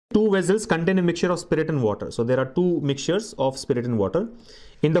vessels contain a mixture of spirit and water. So there are two mixtures of spirit and water.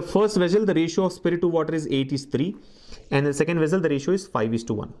 In the first vessel, the ratio of spirit to water is 8:3, and in the second vessel, the ratio is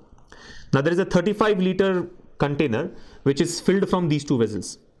 5:1. Now there is a 35 liter container which is filled from these two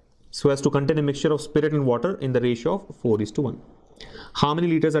vessels, so as to contain a mixture of spirit and water in the ratio of 4:1. How many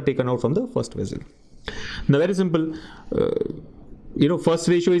liters are taken out from the first vessel? Now very simple. First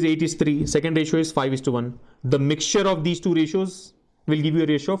ratio is 8:3, second ratio is 5:1. The mixture of these two ratios will give you a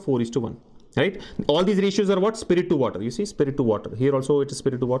ratio of 4:1. Right? All these ratios are what? Spirit to water. You see, spirit to water. Here also it is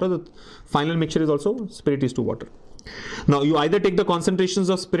spirit to water. The final mixture is also spirit is to water. Now you either take the concentrations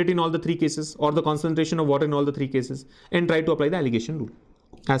of spirit in all the three cases or the concentration of water in all the three cases and try to apply the alligation rule.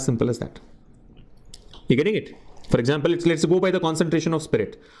 As simple as that. You getting it? For example, let's go by the concentration of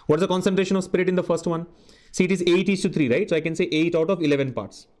spirit. What is the concentration of spirit in the first one? See, it is 8:3, right? So I can say 8 out of 11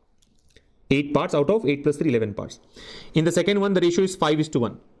 parts. 8 parts out of 8 plus 3, 11 parts. In the second one, the ratio is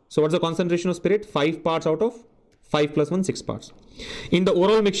 5:1. So what's the concentration of spirit? 5 parts out of 5 plus 1, 6 parts. In the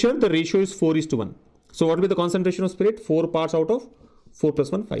overall mixture, the ratio is 4:1. So what will be the concentration of spirit? 4 parts out of 4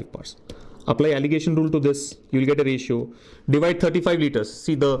 plus 1, 5 parts. Apply alligation rule to this. You will get a ratio. Divide 35 liters.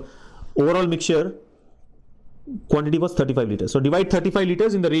 See, the overall mixture quantity was 35 liters. So divide 35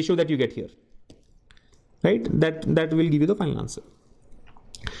 liters in the ratio that you get here. Right? That will give you the final answer.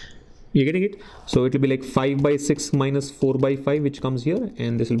 You're getting it? So it will be like 5/6 minus 4/5, which comes here,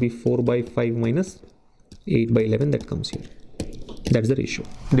 and this will be 4/5 minus 8/11, that comes here. That's the ratio.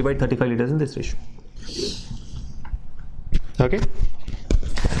 Divide 35 liters in this ratio. Okay.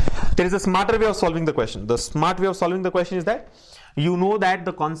 There is a smarter way of solving the question. The smart way of solving the question is that you know that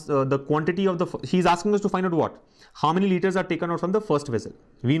the quantity of he's asking us to find out what? How many liters are taken out from the first vessel.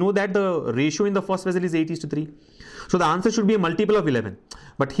 We know that the ratio in the first vessel is 8:3. So the answer should be a multiple of 11.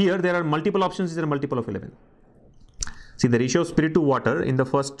 But here there are multiple options, is a multiple of 11. See, the ratio of spirit to water in the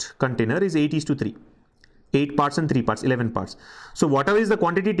first container is 8:3. 8 parts and 3 parts, 11 parts. So whatever is the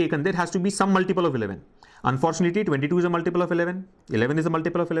quantity taken, there has to be some multiple of 11. Unfortunately, 22 is a multiple of 11. 11 is a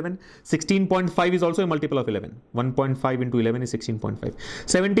multiple of 11. 16.5 is also a multiple of 11. 1.5 into 11 is 16.5.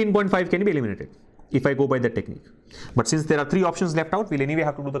 17.5 can be eliminated if I go by that technique. But since there are 3 options left out, we'll anyway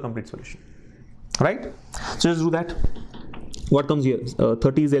have to do the complete solution. Right? So just do that. What comes here?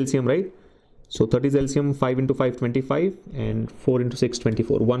 30 is LCM, right? So 30 is LCM, 5 into 5, 25, and 4 into 6,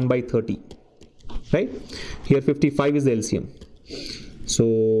 24. 1/30. Right? Here 55 is the LCM. So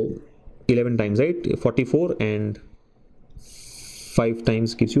 11 times, right? 44, and 5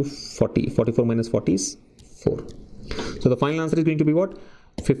 times gives you 40. 44 minus 40 is 4. So the final answer is going to be what?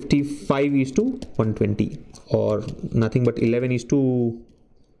 55:120, or nothing but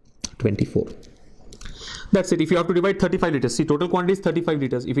 11:24. That's it. If you have to divide 35 liters, see, total quantity is 35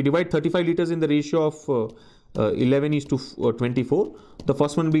 liters. If you divide 35 liters in the ratio of 11:24, the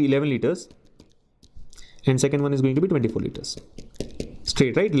first one will be 11 liters and second one is going to be 24 liters.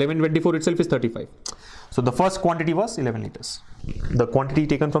 Straight, right? 11/24 itself is 35. So the first quantity was 11 liters. The quantity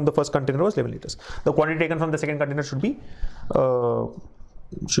taken from the first container was 11 liters. The quantity taken from the second container should be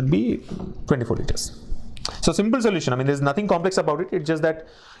 24 liters. So simple solution. I mean, there's nothing complex about it. It's just that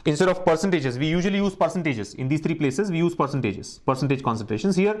instead of percentages, we usually use percentages. In these 3 places, we use percentages, percentage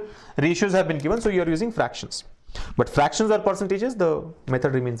concentrations. Here, ratios have been given, so you are using fractions. But fractions are percentages, the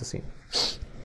method remains the same.